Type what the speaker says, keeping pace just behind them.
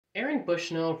Aaron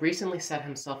Bushnell recently set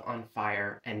himself on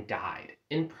fire and died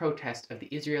in protest of the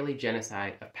Israeli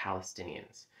genocide of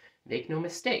Palestinians. Make no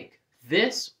mistake,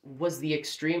 this was the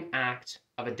extreme act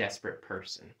of a desperate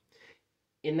person.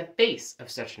 In the face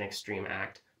of such an extreme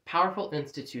act, powerful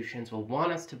institutions will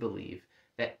want us to believe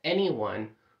that anyone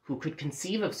who could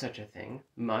conceive of such a thing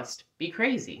must be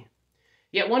crazy.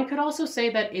 Yet one could also say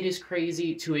that it is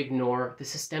crazy to ignore the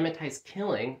systematized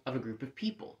killing of a group of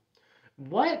people.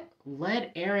 What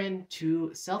led Aaron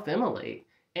to self-immolate?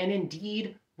 And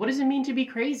indeed, what does it mean to be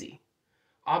crazy?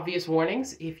 Obvious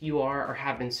warnings: if you are or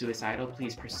have been suicidal,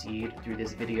 please proceed through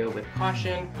this video with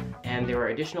caution, and there are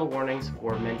additional warnings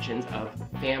for mentions of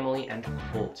family and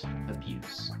cult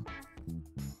abuse.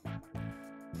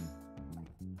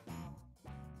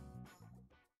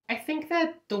 I think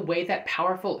that the way that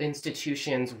powerful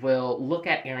institutions will look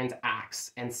at Aaron's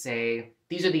acts and say,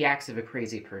 these are the acts of a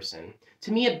crazy person,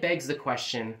 to me it begs the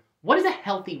question, what is a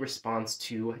healthy response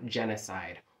to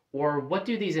genocide? Or what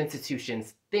do these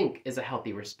institutions think is a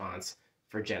healthy response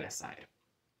for genocide?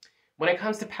 When it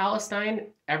comes to Palestine,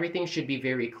 everything should be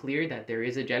very clear that there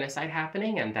is a genocide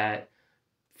happening, and that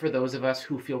for those of us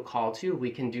who feel called to, we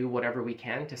can do whatever we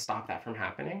can to stop that from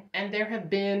happening. And there have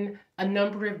been a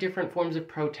number of different forms of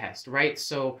protest, right?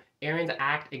 So Aaron's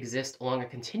act exists along a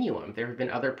continuum. There have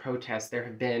been other protests, there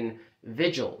have been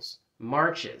vigils,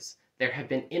 marches, there have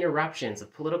been interruptions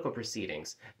of political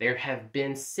proceedings, there have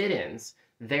been sit-ins,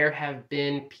 there have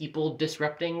been people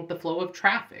disrupting the flow of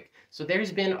traffic. So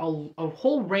there's been a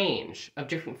whole range of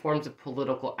different forms of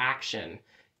political action.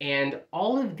 And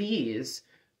all of these,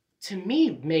 to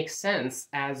me, make sense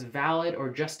as valid or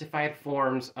justified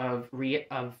forms of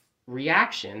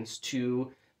reactions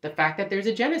to the fact that there's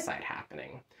a genocide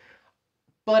happening.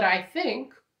 But I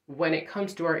think when it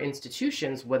comes to our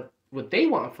institutions, what they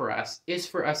want for us is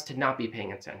for us to not be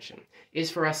paying attention, is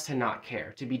for us to not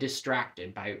care, to be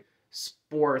distracted by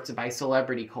sports, by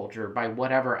celebrity culture, by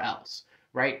whatever else,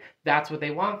 right? That's what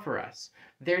they want for us.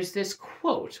 There's this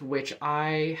quote, which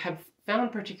I have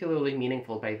found particularly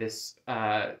meaningful by this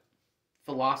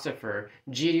philosopher,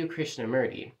 Jiddu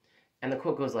Krishnamurti, and the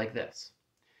quote goes like this: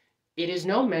 "It is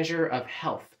no measure of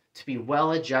health to be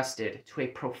well adjusted to a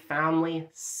profoundly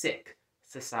sick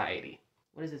society."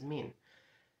 What does this mean?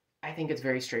 I think it's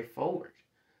very straightforward.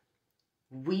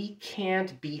 We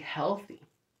can't be healthy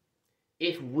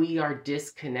if we are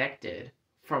disconnected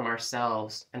from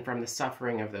ourselves and from the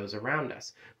suffering of those around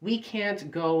us. We can't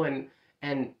go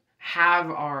and have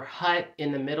our hut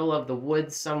in the middle of the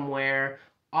woods somewhere,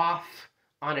 off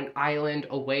on an island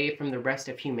away from the rest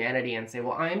of humanity, and say,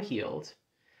 well, I'm healed,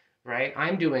 right?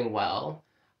 I'm doing well.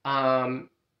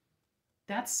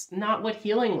 That's not what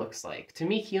healing looks like. To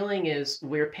me, healing is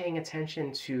we're paying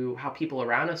attention to how people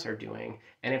around us are doing,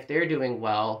 and if they're doing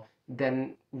well,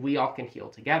 then we all can heal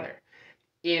together.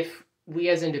 If we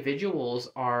as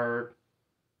individuals are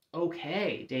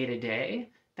okay day to day,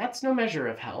 that's no measure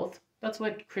of health. That's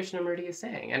what Krishnamurti is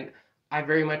saying. And I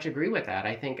very much agree with that.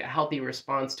 I think a healthy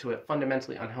response to a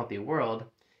fundamentally unhealthy world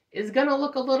is going to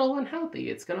look a little unhealthy.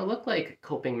 It's going to look like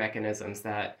coping mechanisms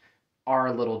that are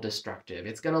a little destructive.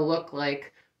 It's going to look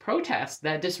like protest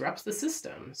that disrupts the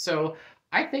system. So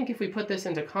I think if we put this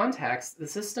into context, the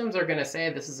systems are going to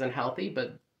say this is unhealthy,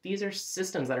 but these are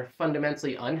systems that are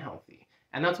fundamentally unhealthy.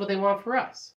 And that's what they want for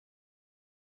us.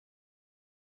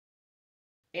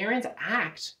 Aaron's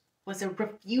act was a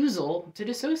refusal to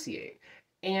dissociate.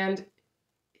 And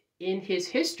in his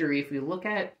history, if we look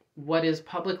at what is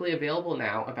publicly available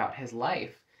now about his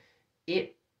life,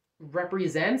 it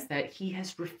represents that he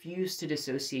has refused to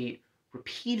dissociate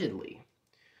repeatedly.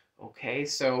 Okay,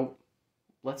 so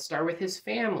let's start with his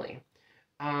family.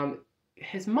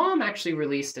 His mom actually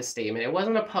released a statement. It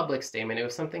wasn't a public statement. It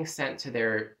was something sent to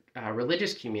their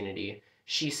religious community.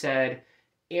 She said,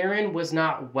 "Aaron was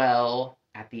not well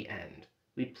at the end.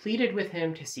 We pleaded with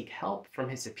him to seek help from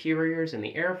his superiors in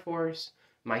the Air Force.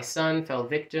 My son fell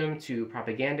victim to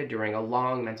propaganda during a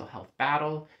long mental health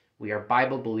battle. We are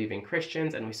Bible-believing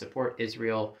Christians and we support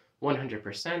Israel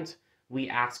 100%. We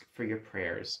ask for your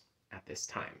prayers at this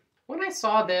time." When I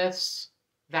saw this,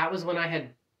 that was when I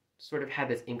had sort of had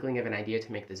this inkling of an idea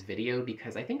to make this video,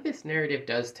 because I think this narrative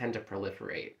does tend to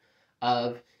proliferate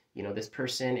of, you know, this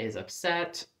person is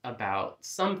upset about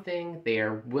something, they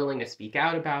are willing to speak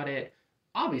out about it.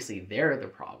 Obviously, they're the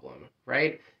problem,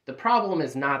 right? The problem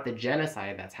is not the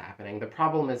genocide that's happening. The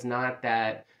problem is not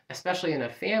that, especially in a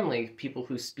family, people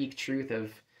who speak truth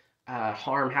of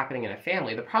harm happening in a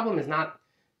family, the problem is not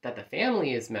that the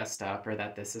family is messed up or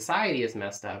that the society is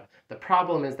messed up. The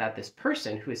problem is that this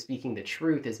person who is speaking the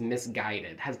truth is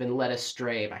misguided, has been led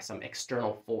astray by some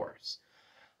external force.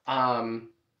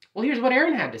 Well, here's what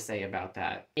Aaron had to say about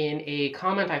that. In a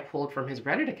comment I pulled from his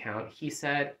Reddit account, he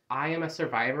said, "I am a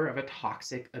survivor of a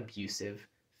toxic, abusive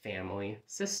family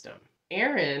system."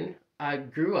 Aaron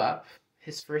grew up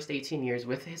his first 18 years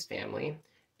with his family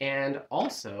and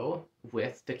also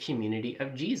with the Community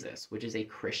of Jesus, which is a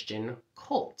Christian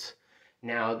cult.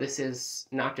 Now, this is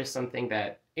not just something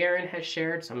that Aaron has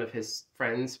shared. Some of his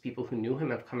friends, people who knew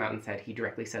him, have come out and said he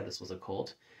directly said this was a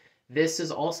cult. This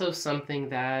is also something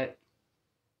that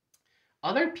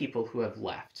other people who have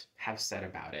left have said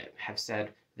about it, have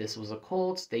said this was a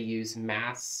cult. They use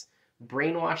mass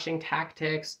brainwashing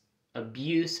tactics,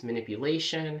 abuse,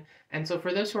 manipulation. And so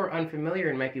for those who are unfamiliar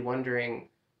and might be wondering,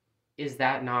 is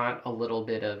that not a little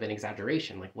bit of an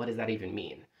exaggeration? Like, what does that even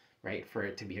mean, right, for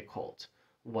it to be a cult?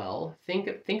 Well, think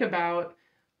about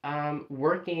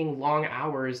working long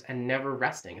hours and never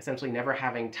resting, essentially never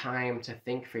having time to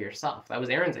think for yourself. That was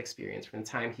Aaron's experience from the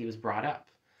time he was brought up.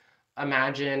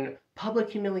 Imagine public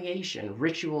humiliation,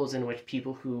 rituals in which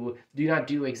people who do not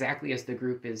do exactly as the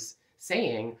group is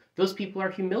saying, those people are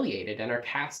humiliated and are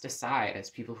cast aside as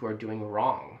people who are doing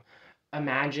wrong.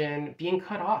 Imagine being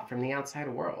cut off from the outside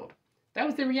world. That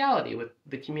was the reality with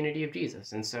the Community of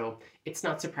Jesus. And so it's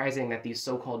not surprising that these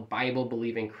so-called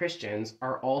Bible-believing Christians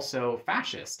are also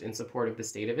fascist in support of the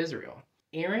state of Israel.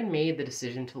 Aaron made the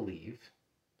decision to leave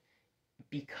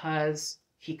because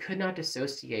he could not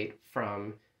dissociate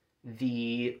from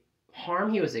the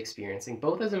harm he was experiencing,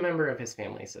 both as a member of his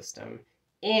family system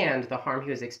and the harm he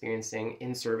was experiencing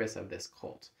in service of this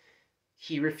cult.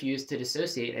 He refused to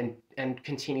dissociate and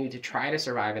continued to try to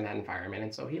survive in that environment,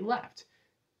 and so he left.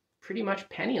 Pretty much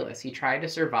penniless. He tried to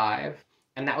survive,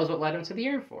 and that was what led him to the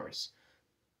Air Force.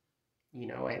 You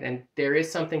know, and there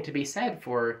is something to be said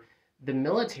for the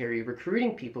military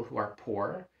recruiting people who are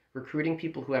poor, recruiting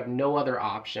people who have no other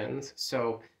options.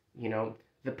 So, you know,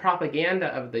 the propaganda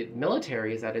of the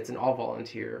military is that it's an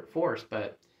all-volunteer force,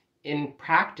 but in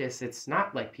practice, it's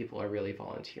not like people are really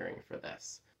volunteering for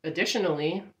this.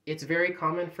 Additionally, it's very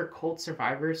common for cult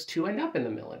survivors to end up in the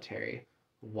military.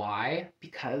 Why?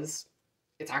 Because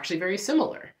it's actually very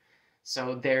similar.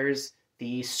 So there's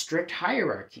the strict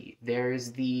hierarchy.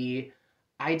 There's the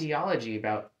ideology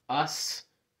about us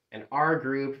and our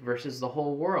group versus the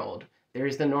whole world.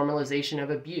 There's the normalization of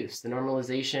abuse, the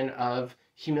normalization of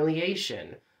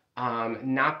humiliation,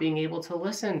 not being able to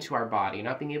listen to our body,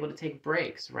 not being able to take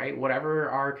breaks, right? Whatever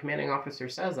our commanding officer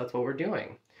says, that's what we're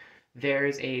doing.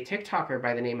 There's a TikToker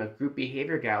by the name of Group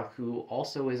Behavior Gal who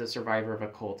also is a survivor of a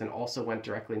cult and also went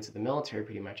directly into the military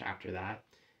pretty much after that.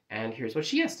 And here's what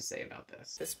she has to say about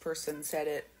this. This person said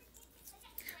it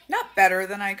not better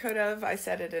than I could have. I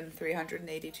said it in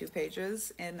 382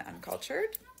 pages in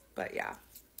Uncultured, but yeah.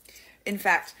 In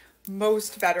fact,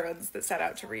 most veterans that set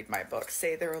out to read my book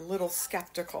say they're a little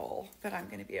skeptical that I'm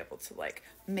going to be able to like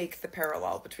make the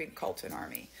parallel between cult and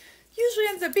army. Usually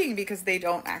ends up being because they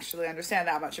don't actually understand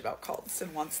that much about cults,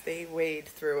 and once they wade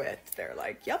through it, they're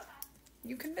like, yep,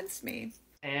 you convinced me.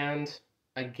 And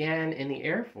again, in the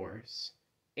Air Force,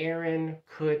 Aaron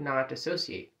could not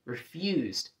dissociate,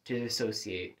 refused to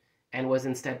dissociate, and was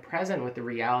instead present with the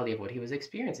reality of what he was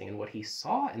experiencing. And what he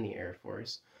saw in the Air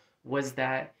Force was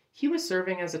that he was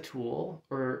serving as a tool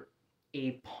or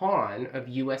a pawn of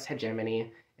US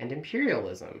hegemony and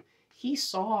imperialism. He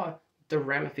saw the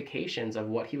ramifications of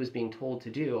what he was being told to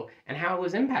do and how it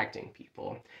was impacting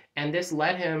people. And this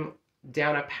led him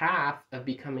down a path of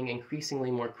becoming increasingly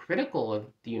more critical of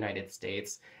the United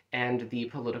States and the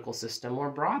political system more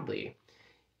broadly.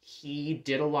 He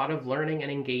did a lot of learning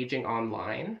and engaging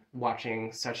online,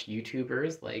 watching such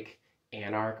YouTubers like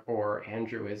Anarch or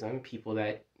Andrewism, people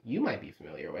that you might be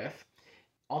familiar with.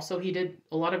 Also, he did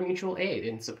a lot of mutual aid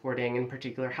in supporting, in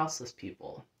particular, houseless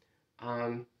people.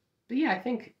 But yeah, I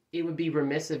think it would be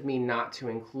remiss of me not to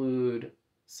include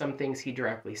some things he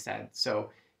directly said.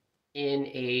 So in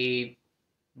a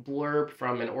blurb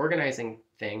from an organizing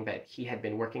thing that he had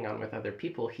been working on with other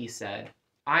people, he said,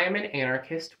 "I am an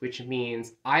anarchist, which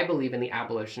means I believe in the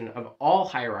abolition of all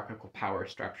hierarchical power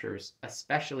structures,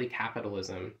 especially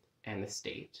capitalism and the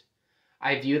state.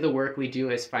 I view the work we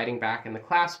do as fighting back in the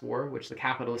class war, which the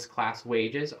capitalist class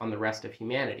wages on the rest of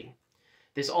humanity.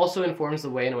 This also informs the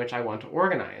way in which I want to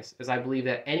organize, as I believe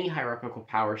that any hierarchical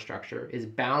power structure is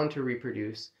bound to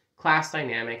reproduce class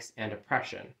dynamics and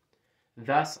oppression.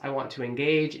 Thus, I want to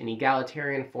engage in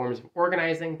egalitarian forms of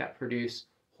organizing that produce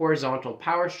horizontal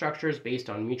power structures based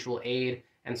on mutual aid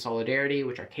and solidarity,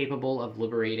 which are capable of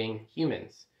liberating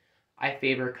humans. I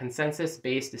favor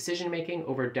consensus-based decision-making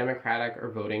over democratic or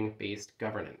voting-based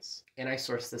governance." And I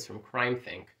sourced this from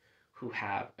CrimeThink, who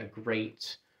have a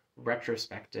great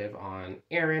retrospective on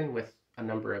Aaron with a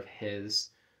number of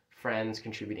his friends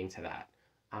contributing to that.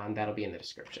 That'll be in the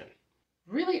description.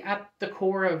 Really, at the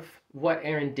core of what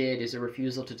Aaron did is a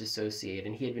refusal to dissociate,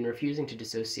 and he had been refusing to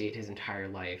dissociate his entire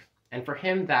life. And for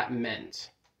him, that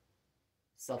meant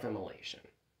self-immolation.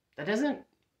 That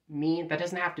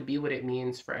doesn't have to be what it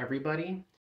means for everybody.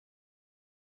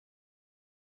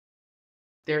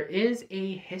 There is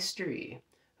a history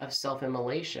of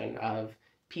self-immolation, of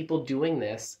people doing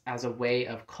this as a way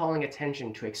of calling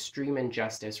attention to extreme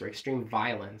injustice or extreme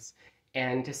violence,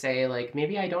 and to say, like,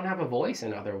 maybe I don't have a voice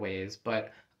in other ways,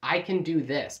 but I can do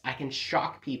this. I can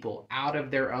shock people out of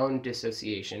their own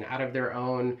dissociation, out of their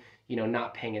own,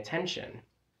 not paying attention.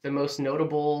 The most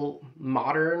notable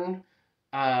modern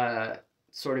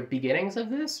sort of beginnings of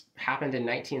this happened in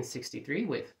 1963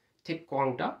 with Thich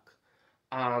Quang Duc,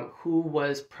 who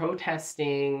was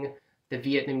protesting the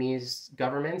Vietnamese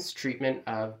government's treatment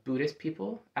of Buddhist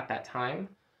people at that time.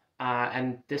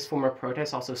 And this form of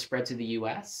protest also spread to the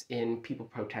US in people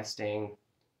protesting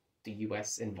the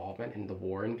US involvement in the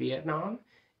war in Vietnam.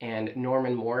 And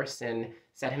Norman Morrison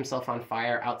set himself on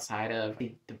fire outside of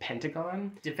the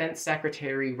Pentagon. Defense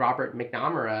Secretary Robert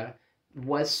McNamara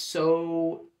was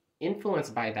so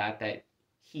influenced by that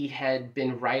he had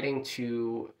been writing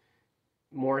to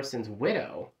Morrison's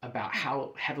widow about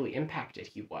how heavily impacted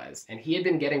he was. And he had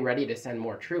been getting ready to send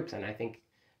more troops, and I think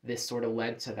this sort of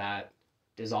led to that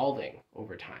dissolving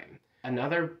over time.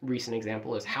 Another recent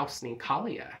example is Hosni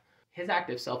Kalia. His act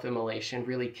of self-immolation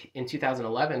really, in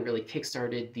 2011, really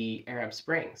kickstarted the Arab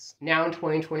Springs. Now in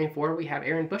 2024, we have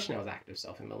Aaron Bushnell's act of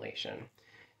self-immolation.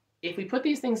 If we put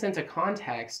these things into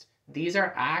context, these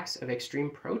are acts of extreme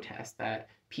protest that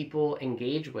people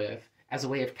engage with as a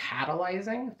way of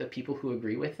catalyzing the people who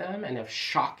agree with them and of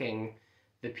shocking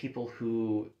the people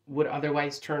who would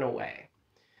otherwise turn away.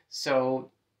 So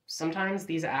sometimes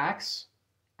these acts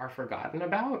are forgotten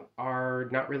about, are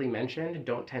not really mentioned,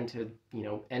 don't tend to,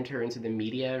 enter into the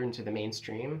media or into the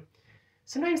mainstream.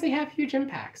 Sometimes they have huge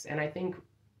impacts, and I think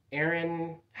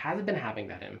Aaron has been having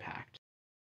that impact.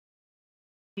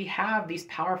 We have these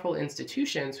powerful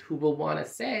institutions who will want to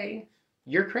say,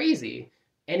 you're crazy.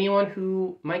 Anyone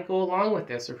who might go along with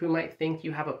this or who might think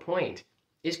you have a point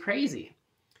is crazy.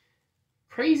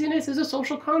 Craziness is a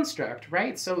social construct,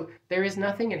 right? So there is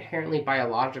nothing inherently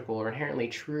biological or inherently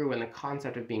true in the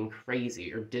concept of being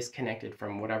crazy or disconnected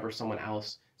from whatever someone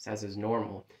else says is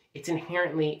normal. It's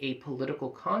inherently a political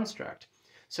construct.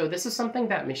 So this is something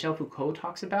that Michel Foucault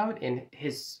talks about in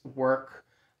his work,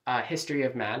 History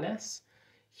of Madness.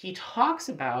 He talks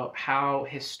about how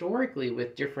historically,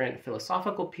 with different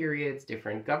philosophical periods,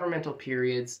 different governmental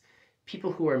periods,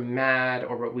 people who are mad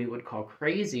or what we would call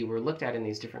crazy were looked at in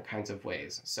these different kinds of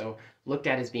ways. So looked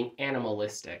at as being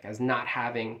animalistic, as not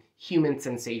having human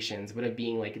sensations, but of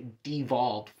being like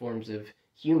devolved forms of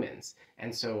humans.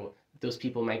 And so those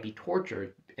people might be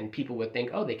tortured, and people would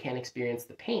think, oh, they can't experience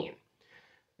the pain.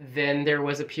 Then there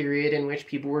was a period in which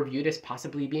people were viewed as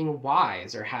possibly being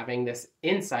wise or having this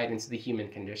insight into the human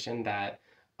condition that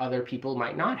other people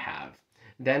might not have.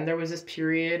 Then there was this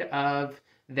period of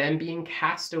them being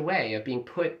cast away, of being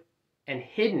put and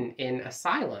hidden in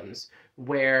asylums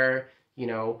where,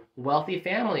 wealthy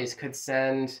families could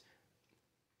send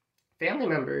family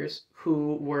members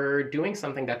who were doing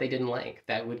something that they didn't like,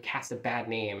 that would cast a bad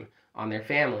name on their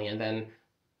family. And then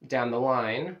down the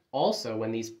line, also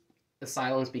when these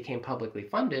asylums became publicly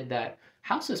funded, that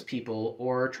houseless people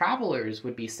or travelers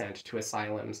would be sent to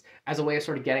asylums as a way of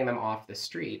sort of getting them off the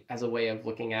street, as a way of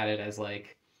looking at it as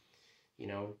like,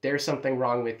 there's something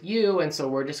wrong with you, and so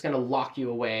we're just going to lock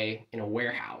you away in a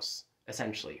warehouse,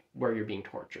 essentially, where you're being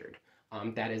tortured.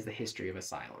 That is the history of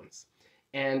asylums.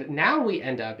 And now we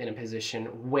end up in a position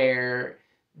where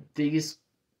these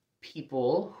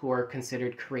people who are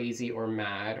considered crazy or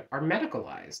mad are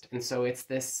medicalized. And so it's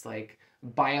this like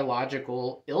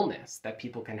biological illness that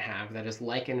people can have that is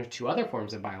likened to other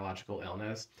forms of biological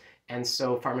illness. And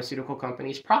so pharmaceutical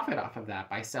companies profit off of that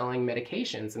by selling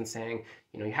medications and saying,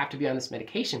 you have to be on this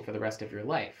medication for the rest of your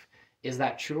life. Is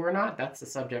that true or not? That's the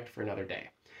subject for another day.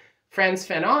 Frantz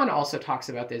Fanon also talks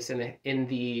about this in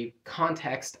the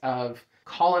context of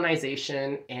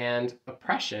colonization and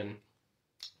oppression,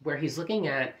 where he's looking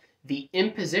at the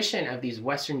imposition of these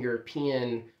Western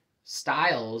European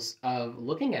styles of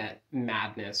looking at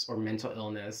madness or mental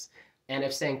illness, and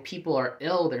of saying people are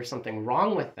ill, there's something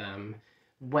wrong with them,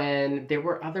 when there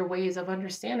were other ways of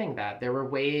understanding that. There were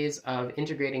ways of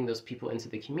integrating those people into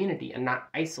the community and not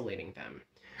isolating them.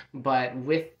 But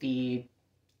with the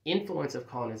influence of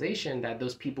colonization, that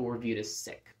those people were viewed as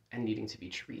sick and needing to be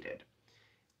treated.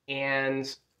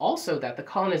 And also that the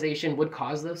colonization would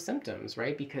cause those symptoms,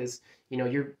 right? Because,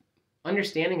 you're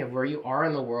understanding of where you are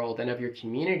in the world and of your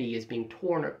community is being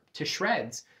torn to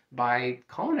shreds by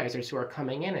colonizers who are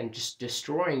coming in and just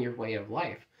destroying your way of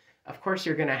life. Of course,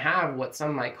 you're going to have what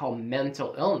some might call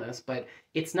mental illness, but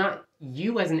it's not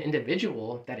you as an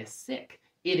individual that is sick.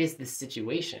 It is the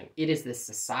situation. It is the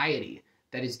society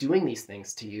that is doing these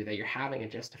things to you that you're having a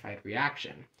justified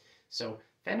reaction. So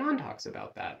Fanon talks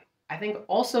about that. I think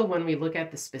also when we look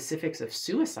at the specifics of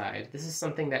suicide, this is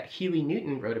something that Huey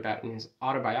Newton wrote about in his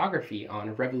autobiography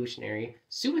on revolutionary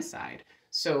suicide.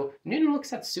 So Newton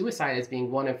looks at suicide as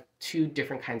being one of two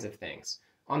different kinds of things.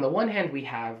 On the one hand, we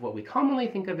have what we commonly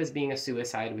think of as being a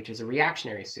suicide, which is a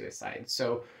reactionary suicide.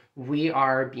 So we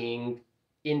are being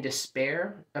in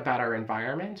despair about our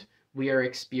environment. We are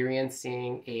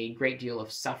experiencing a great deal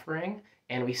of suffering,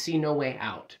 and we see no way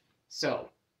out. So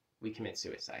we commit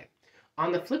suicide.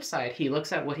 On the flip side, he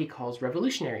looks at what he calls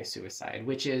revolutionary suicide,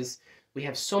 which is we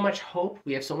have so much hope,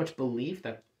 we have so much belief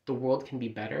that the world can be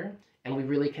better, and we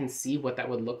really can see what that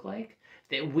would look like,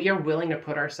 that we are willing to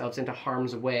put ourselves into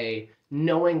harm's way,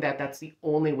 knowing that that's the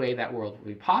only way that world will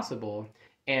be possible.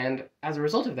 And as a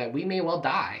result of that, we may well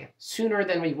die sooner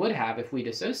than we would have if we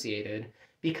dissociated,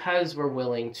 because we're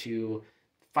willing to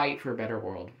fight for a better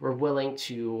world. We're willing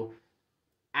to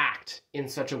act in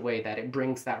such a way that it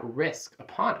brings that risk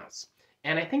upon us.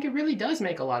 And I think it really does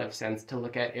make a lot of sense to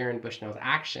look at Aaron Bushnell's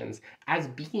actions as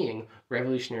being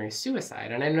revolutionary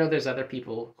suicide. And I know there's other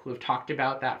people who have talked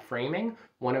about that framing,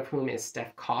 one of whom is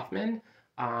Steph Kaufman.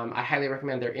 I highly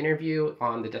recommend their interview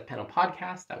on the Death Panel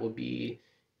podcast. That will be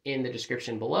in the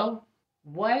description below.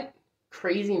 What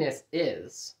craziness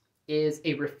is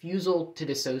a refusal to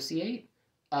dissociate,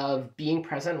 of being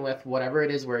present with whatever it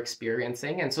is we're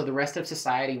experiencing. And so the rest of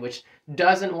society, which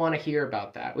doesn't want to hear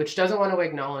about that, which doesn't want to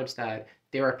acknowledge that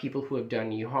there are people who have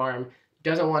done you harm,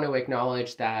 doesn't want to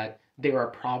acknowledge that there are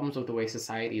problems with the way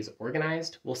society is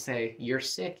organized, will say, you're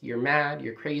sick, you're mad,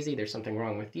 you're crazy, there's something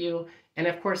wrong with you. And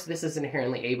of course, this is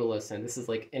inherently ableist, and this is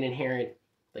like an inherent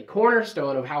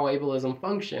cornerstone of how ableism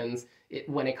functions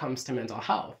when it comes to mental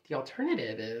health. The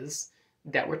alternative is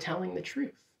that we're telling the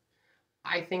truth.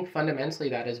 I think fundamentally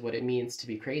that is what it means to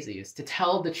be crazy, is to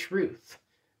tell the truth,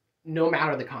 no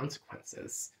matter the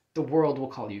consequences. The world will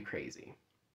call you crazy.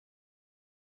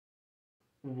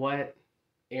 What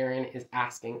Aaron is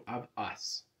asking of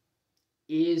us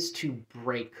is to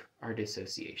break our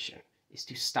dissociation, is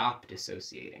to stop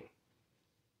dissociating.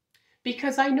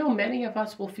 Because I know many of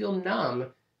us will feel numb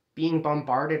being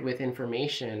bombarded with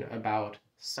information about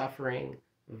suffering,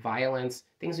 violence,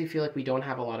 things we feel like we don't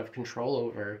have a lot of control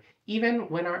over, even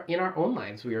when in our own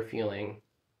lives we are feeling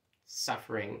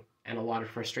suffering and a lot of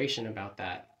frustration about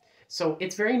that. So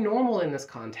it's very normal in this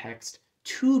context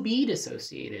to be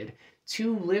dissociated,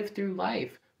 to live through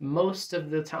life most of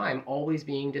the time always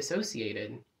being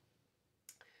dissociated.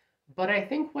 But I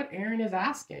think what Aaron is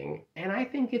asking, and I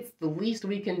think it's the least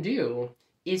we can do,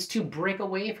 is to break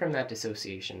away from that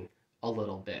dissociation a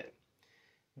little bit.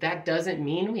 That doesn't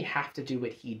mean we have to do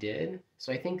what he did.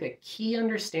 So I think a key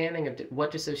understanding of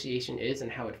what dissociation is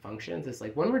and how it functions is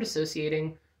like when we're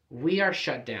dissociating, we are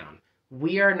shut down.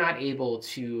 We are not able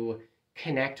to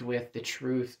connect with the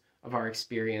truth of our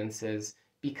experiences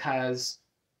because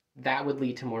that would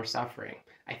lead to more suffering.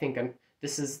 I think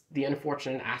this is the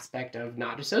unfortunate aspect of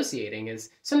not dissociating, is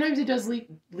sometimes it does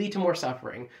lead to more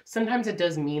suffering. Sometimes it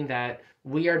does mean that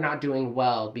we are not doing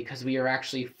well because we are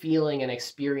actually feeling and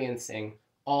experiencing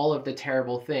all of the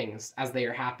terrible things as they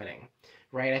are happening,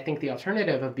 right? I think the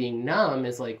alternative of being numb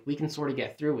is like, we can sort of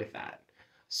get through with that.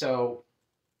 So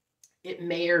it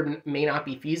may or may not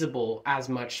be feasible as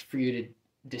much for you to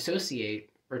dissociate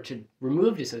or to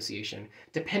remove dissociation,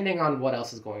 depending on what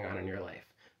else is going on in your life.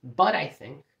 But I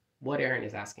think what Aaron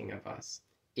is asking of us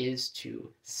is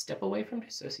to step away from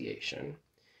dissociation,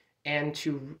 and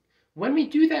when we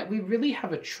do that, we really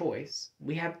have a choice.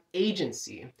 We have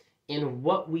agency in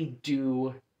what we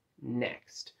do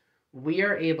next. We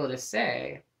are able to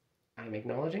say, I'm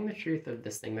acknowledging the truth of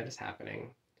this thing that is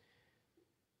happening.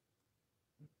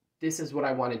 This is what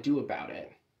I want to do about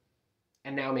it.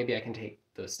 And now maybe I can take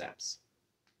those steps.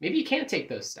 Maybe you can't take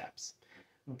those steps,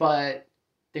 but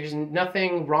there's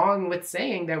nothing wrong with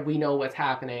saying that we know what's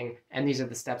happening and these are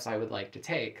the steps I would like to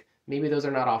take. Maybe those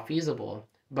are not all feasible,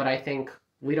 but I think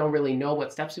we don't really know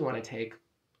what steps we want to take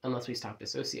unless we stop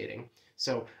dissociating.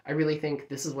 So I really think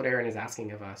this is what Aaron is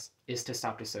asking of us, is to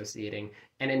stop dissociating.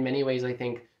 And in many ways, I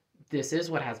think this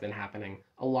is what has been happening.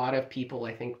 A lot of people,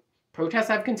 I think, protests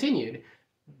have continued.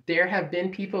 There have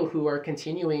been people who are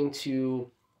continuing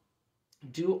to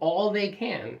do all they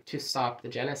can to stop the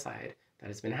genocide that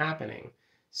has been happening.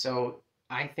 So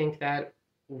I think that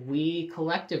we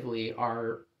collectively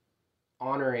are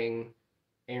honoring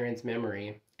Aaron's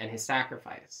memory and his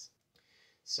sacrifice.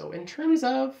 So in terms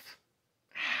of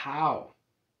how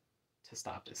to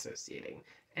stop dissociating,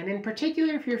 and in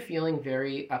particular if you're feeling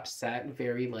very upset,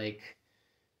 very like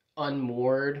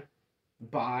unmoored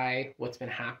by what's been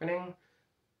happening,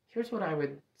 here's what I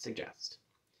would suggest.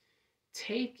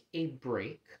 Take a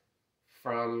break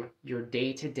from your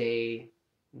day-to-day,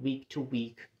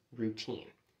 week-to-week routine.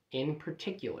 In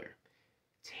particular,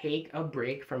 take a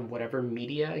break from whatever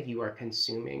media you are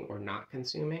consuming or not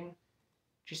consuming.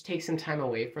 Just take some time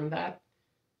away from that.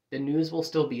 The news will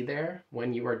still be there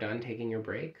when you are done taking your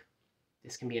break.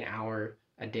 This can be an hour,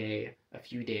 a day, a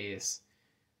few days.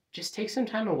 Just take some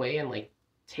time away and like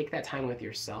take that time with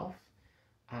yourself.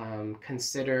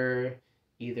 Consider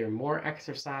either more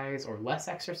exercise or less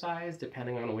exercise,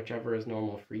 depending on whichever is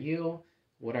normal for you.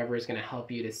 Whatever is going to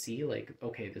help you to see like,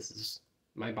 okay, this is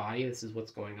my body, this is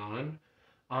what's going on.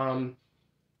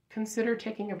 Consider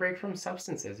taking a break from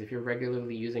substances. If you're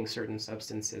regularly using certain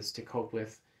substances to cope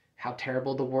with how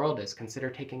terrible the world is, consider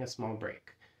taking a small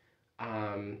break.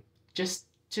 Just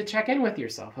to check in with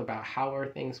yourself about how are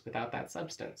things without that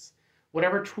substance.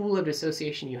 Whatever tool of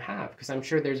dissociation you have, because I'm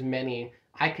sure there's many,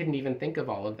 I couldn't even think of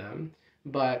all of them,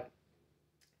 but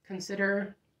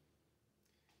consider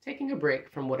taking a break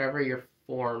from whatever your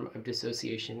form of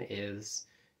dissociation is.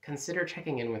 Consider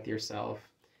checking in with yourself.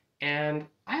 And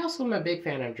I also am a big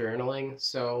fan of journaling,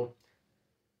 so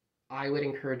I would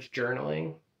encourage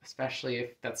journaling, especially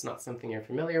if that's not something you're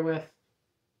familiar with.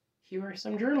 Here are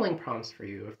some journaling prompts for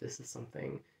you if this is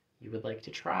something you would like to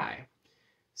try.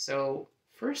 So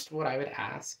first, what I would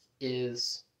ask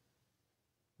is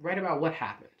write about what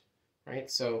happened,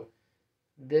 right? So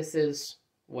this is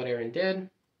what Aaron did.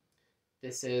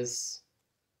 This is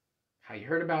how you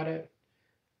heard about it.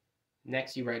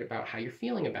 Next, you write about how you're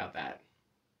feeling about that.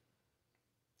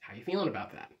 How you feeling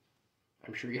about that?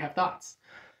 I'm sure you have thoughts.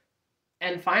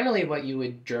 And finally, what you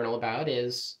would journal about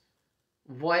is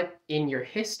what in your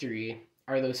history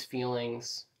are those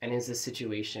feelings and is the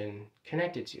situation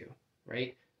connected to,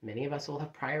 right? Many of us will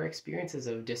have prior experiences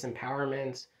of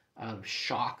disempowerment, of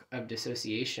shock, of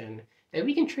dissociation that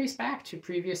we can trace back to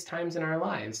previous times in our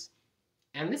lives.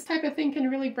 And this type of thing can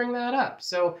really bring that up.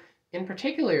 So in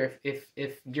particular, if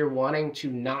you're wanting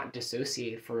to not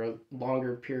dissociate for a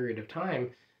longer period of time,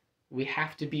 we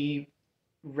have to be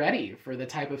ready for the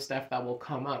type of stuff that will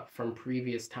come up from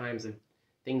previous times of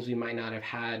things we might not have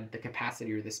had the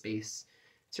capacity or the space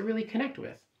to really connect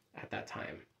with at that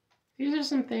time. These are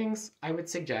some things I would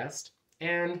suggest.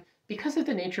 And because of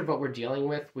the nature of what we're dealing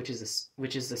with, which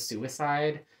is a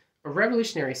suicide, a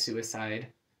revolutionary suicide,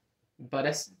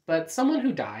 but someone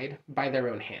who died by their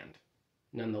own hand,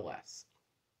 nonetheless.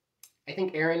 I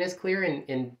think Aaron is clear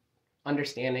in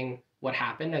understanding what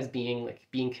happened as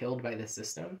being killed by the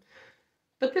system.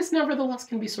 But this nevertheless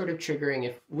can be sort of triggering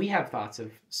if we have thoughts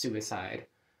of suicide.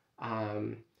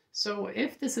 So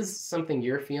if this is something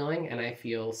you're feeling, and I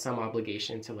feel some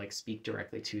obligation to speak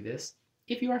directly to this,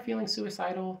 if you are feeling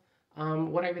suicidal,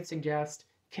 what I would suggest,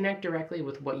 connect directly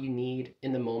with what you need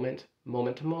in the moment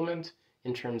to moment,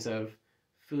 in terms of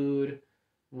food,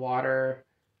 water,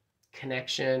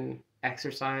 connection,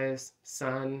 exercise,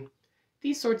 sun,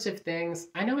 these sorts of things.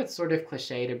 I know it's sort of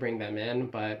cliche to bring them in,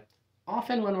 but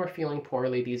often when we're feeling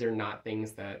poorly, these are not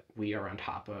things that we are on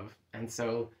top of. And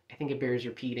so I think it bears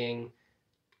repeating.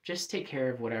 Just take care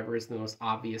of whatever is the most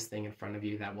obvious thing in front of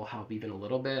you that will help even a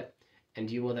little bit, and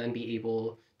you will then be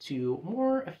able to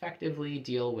more effectively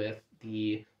deal with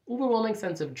the overwhelming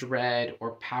sense of dread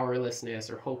or powerlessness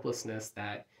or hopelessness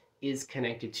that is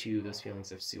connected to those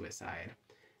feelings of suicide.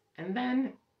 And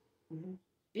then,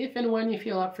 if and when you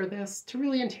feel up for this, to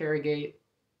really interrogate,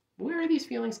 where are these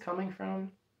feelings coming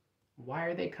from? Why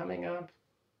are they coming up?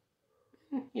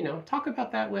 Talk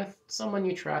about that with someone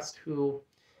you trust who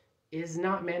is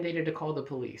not mandated to call the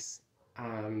police,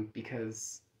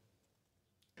 because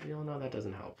we all know that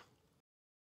doesn't help.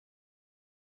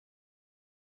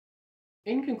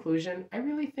 In conclusion, I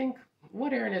really think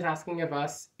what Aaron is asking of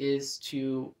us is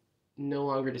to no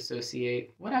longer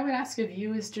dissociate. What I would ask of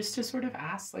you is just to sort of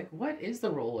ask, what is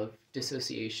the role of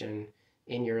dissociation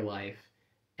in your life?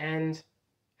 And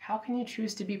how can you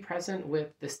choose to be present with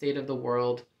the state of the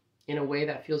world in a way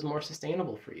that feels more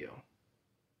sustainable for you?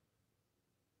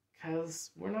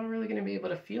 Because we're not really going to be able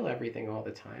to feel everything all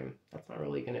the time. That's not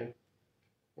really going to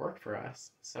work for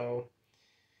us. So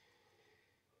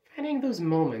finding those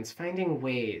moments, finding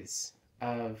ways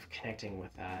of connecting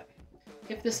with that.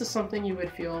 If this is something you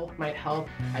would feel might help,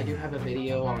 I do have a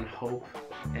video on hope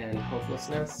and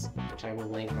hopelessness, which I will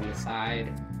link on the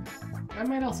side. I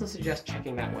might also suggest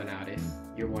checking that one out if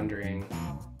you're wondering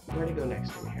where to go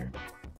next from here.